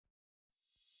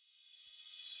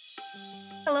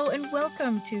Hello and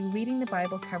welcome to Reading the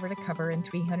Bible Cover to Cover in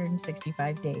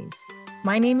 365 Days.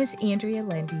 My name is Andrea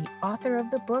Lendy, author of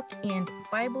the book and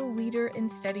Bible reader and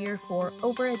studier for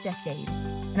over a decade,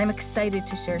 and I'm excited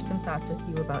to share some thoughts with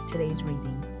you about today's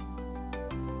reading.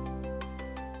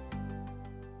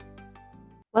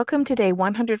 Welcome to day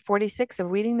 146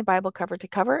 of Reading the Bible Cover to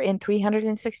Cover in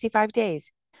 365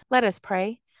 Days. Let us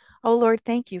pray. Oh Lord,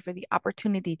 thank you for the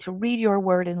opportunity to read your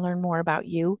word and learn more about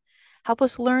you. Help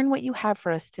us learn what you have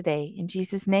for us today. In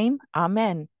Jesus' name,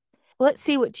 amen. Let's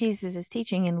see what Jesus is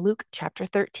teaching in Luke chapter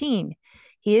 13.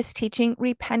 He is teaching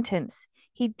repentance.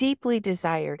 He deeply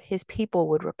desired his people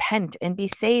would repent and be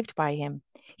saved by him.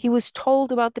 He was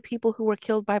told about the people who were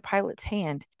killed by Pilate's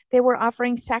hand. They were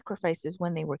offering sacrifices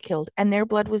when they were killed, and their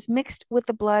blood was mixed with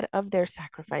the blood of their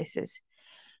sacrifices.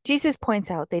 Jesus points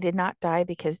out they did not die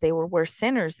because they were worse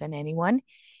sinners than anyone,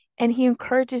 and he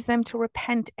encourages them to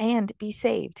repent and be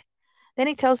saved. Then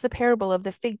he tells the parable of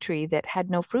the fig tree that had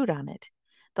no fruit on it.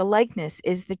 The likeness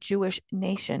is the Jewish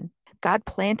nation. God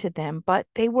planted them, but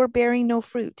they were bearing no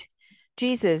fruit.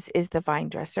 Jesus is the vine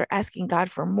dresser, asking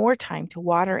God for more time to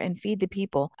water and feed the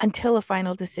people until a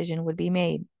final decision would be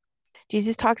made.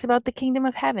 Jesus talks about the kingdom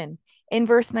of heaven. In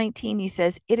verse 19, he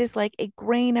says, "It is like a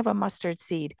grain of a mustard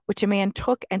seed, which a man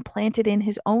took and planted in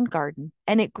his own garden,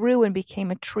 and it grew and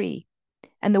became a tree.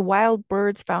 And the wild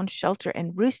birds found shelter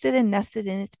and roosted and nested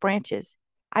in its branches."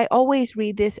 I always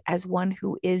read this as one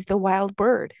who is the wild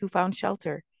bird who found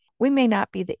shelter. We may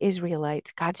not be the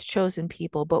Israelites, God's chosen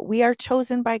people, but we are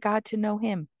chosen by God to know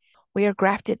him. We are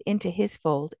grafted into his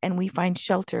fold, and we find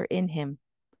shelter in him.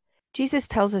 Jesus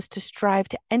tells us to strive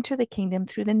to enter the kingdom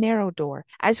through the narrow door.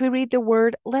 As we read the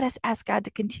word, let us ask God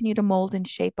to continue to mold and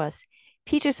shape us,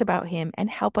 teach us about him,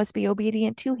 and help us be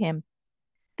obedient to him.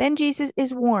 Then Jesus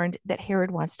is warned that Herod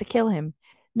wants to kill him.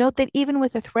 Note that even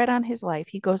with a threat on his life,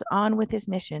 he goes on with his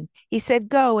mission. He said,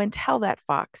 "Go and tell that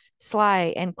fox,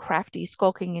 sly and crafty,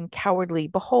 skulking and cowardly,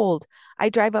 behold, I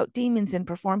drive out demons and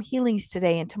perform healings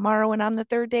today, and tomorrow and on the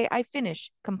third day I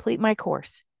complete my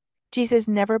course." Jesus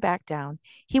never backed down.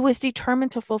 He was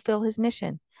determined to fulfill his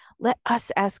mission. Let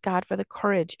us ask God for the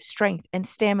courage, strength, and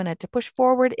stamina to push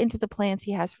forward into the plans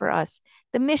he has for us,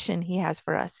 the mission he has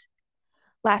for us.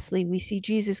 Lastly, we see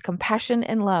Jesus' compassion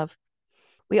and love.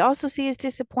 We also see his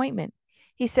disappointment.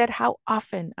 He said, "How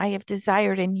often I have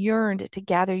desired and yearned to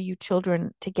gather you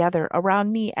children together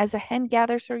around me as a hen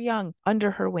gathers her young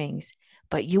under her wings,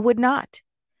 but you would not."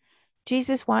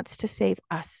 Jesus wants to save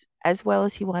us as well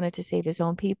as he wanted to save his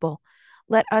own people.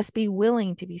 Let us be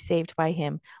willing to be saved by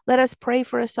him. Let us pray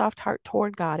for a soft heart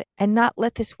toward God and not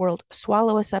let this world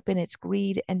swallow us up in its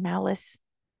greed and malice.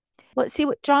 Let's see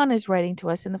what John is writing to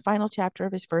us in the final chapter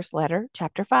of his first letter,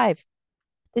 chapter 5.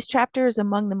 This chapter is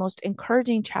among the most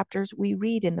encouraging chapters we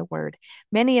read in the Word.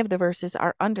 Many of the verses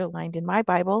are underlined in my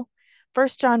Bible.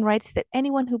 First John writes that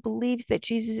anyone who believes that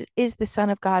Jesus is the Son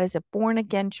of God is a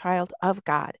born-again child of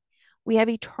God. We have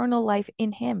eternal life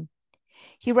in him.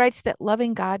 He writes that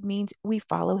loving God means we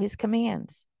follow his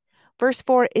commands. Verse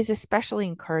 4 is especially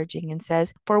encouraging and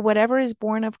says, "For whatever is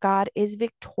born of God is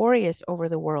victorious over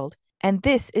the world. And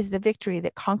this is the victory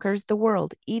that conquers the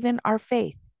world, even our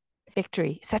faith."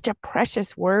 Victory, such a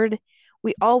precious word.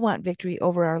 We all want victory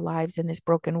over our lives in this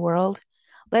broken world.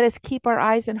 Let us keep our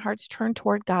eyes and hearts turned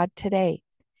toward God today.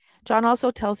 John also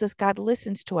tells us God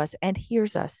listens to us and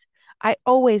hears us. I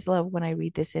always love when I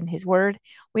read this in his word.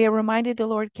 We are reminded the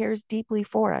Lord cares deeply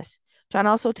for us. John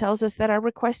also tells us that our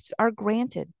requests are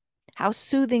granted. How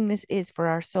soothing this is for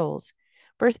our souls.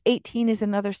 Verse 18 is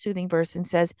another soothing verse and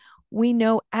says, "We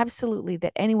know absolutely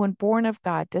that anyone born of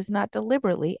God does not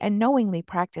deliberately and knowingly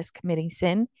practice committing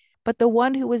sin, but the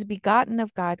one who was begotten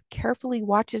of God carefully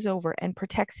watches over and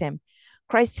protects him.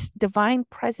 Christ's divine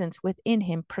presence within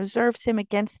him preserves him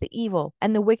against the evil,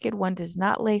 and the wicked one does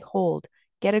not lay hold,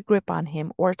 get a grip on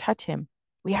him, or touch him."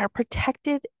 We are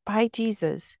protected by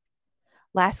Jesus.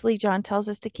 Lastly, John tells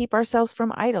us to keep ourselves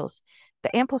from idols.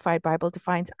 The Amplified Bible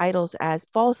defines idols as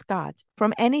false gods,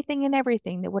 from anything and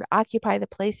everything that would occupy the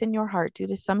place in your heart due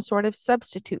to some sort of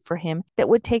substitute for him that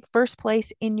would take first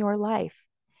place in your life.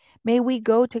 May we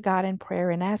go to God in prayer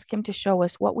and ask him to show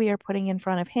us what we are putting in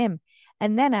front of him,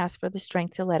 and then ask for the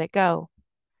strength to let it go.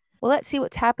 Well, let's see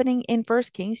what's happening in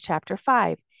 1 Kings chapter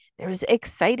 5. There is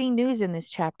exciting news in this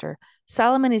chapter.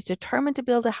 Solomon is determined to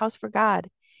build a house for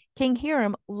God. King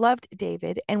Hiram loved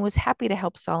David and was happy to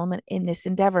help Solomon in this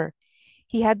endeavor.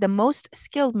 He had the most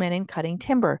skilled men in cutting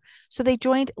timber, so they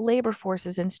joined labor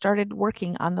forces and started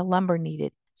working on the lumber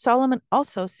needed. Solomon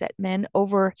also set men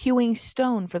over hewing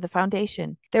stone for the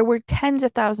foundation. There were tens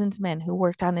of thousands of men who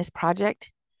worked on this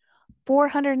project.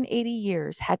 480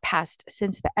 years had passed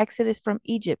since the exodus from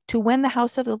Egypt to when the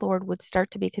house of the Lord would start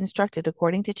to be constructed,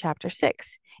 according to chapter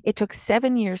 6. It took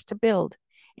 7 years to build.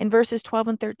 In verses 12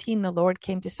 and 13, the Lord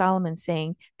came to Solomon,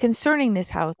 saying, "Concerning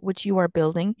this house which you are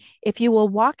building, if you will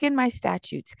walk in my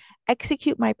statutes,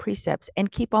 execute my precepts,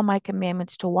 and keep all my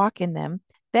commandments to walk in them,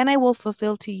 then I will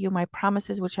fulfill to you my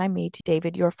promises which I made to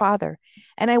David your father,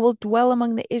 and I will dwell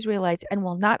among the Israelites and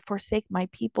will not forsake my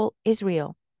people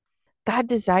Israel." God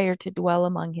desired to dwell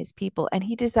among his people, and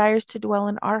he desires to dwell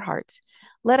in our hearts.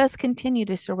 Let us continue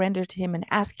to surrender to him and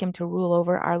ask him to rule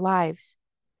over our lives.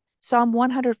 Psalm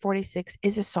 146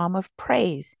 is a psalm of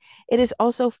praise. It is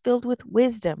also filled with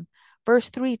wisdom. Verse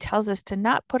 3 tells us to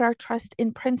not put our trust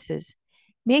in princes.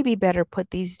 Maybe better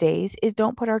put these days is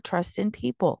don't put our trust in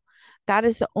people. God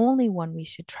is the only one we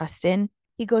should trust in.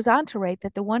 He goes on to write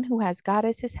that the one who has God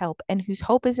as his help and whose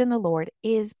hope is in the Lord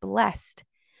is blessed.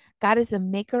 God is the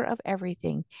maker of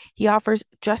everything. He offers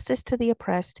justice to the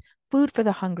oppressed, food for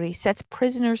the hungry, sets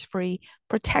prisoners free,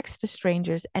 protects the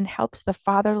strangers, and helps the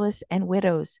fatherless and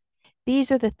widows.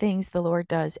 These are the things the Lord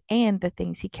does and the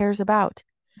things he cares about.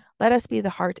 Let us be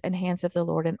the heart and hands of the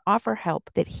Lord and offer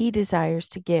help that he desires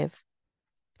to give.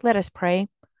 Let us pray.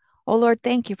 Oh Lord,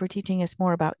 thank you for teaching us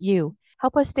more about you.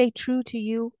 Help us stay true to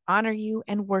you, honor you,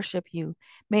 and worship you.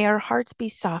 May our hearts be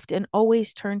soft and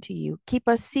always turn to you. Keep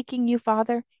us seeking you,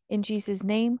 Father. In Jesus'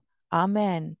 name,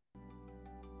 amen.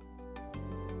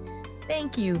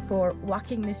 Thank you for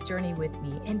walking this journey with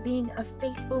me and being a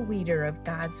faithful reader of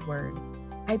God's Word.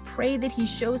 I pray that he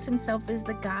shows himself as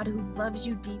the God who loves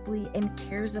you deeply and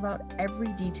cares about every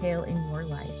detail in your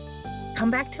life. Come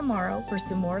back tomorrow for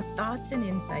some more thoughts and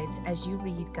insights as you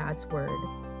read God's Word.